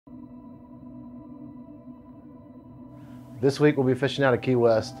This week we'll be fishing out of Key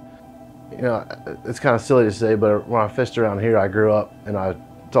West. You know, it's kind of silly to say, but when I fished around here, I grew up and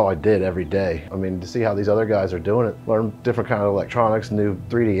it's all I did every day. I mean, to see how these other guys are doing it, learn different kind of electronics, new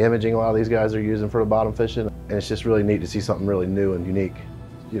 3D imaging a lot of these guys are using for the bottom fishing. And it's just really neat to see something really new and unique.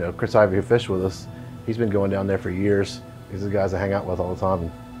 You know, Chris Ivy, who fished with us, he's been going down there for years. These are the guys I hang out with all the time.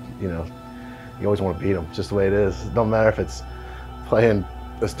 And, you know, you always want to beat them, it's just the way it is. It don't matter if it's playing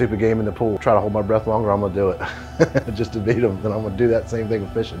a stupid game in the pool. Try to hold my breath longer, I'm gonna do it. Just to beat them, then I'm gonna do that same thing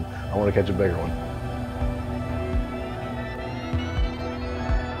with fishing. I want to catch a bigger one.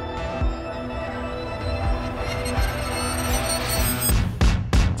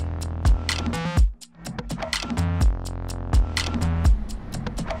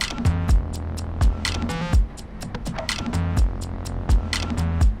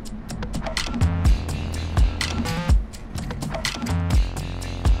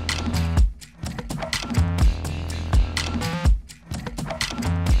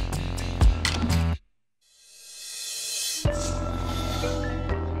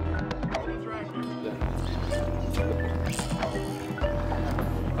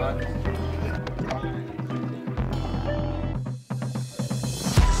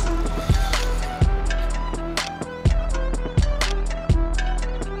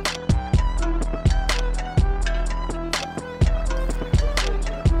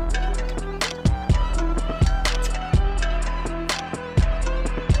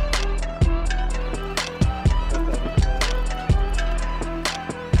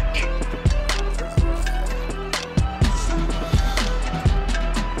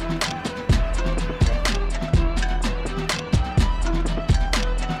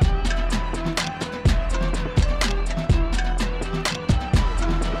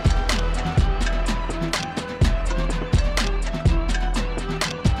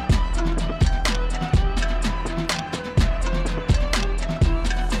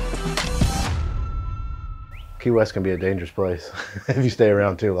 Key West can be a dangerous place if you stay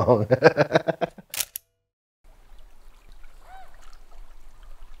around too long.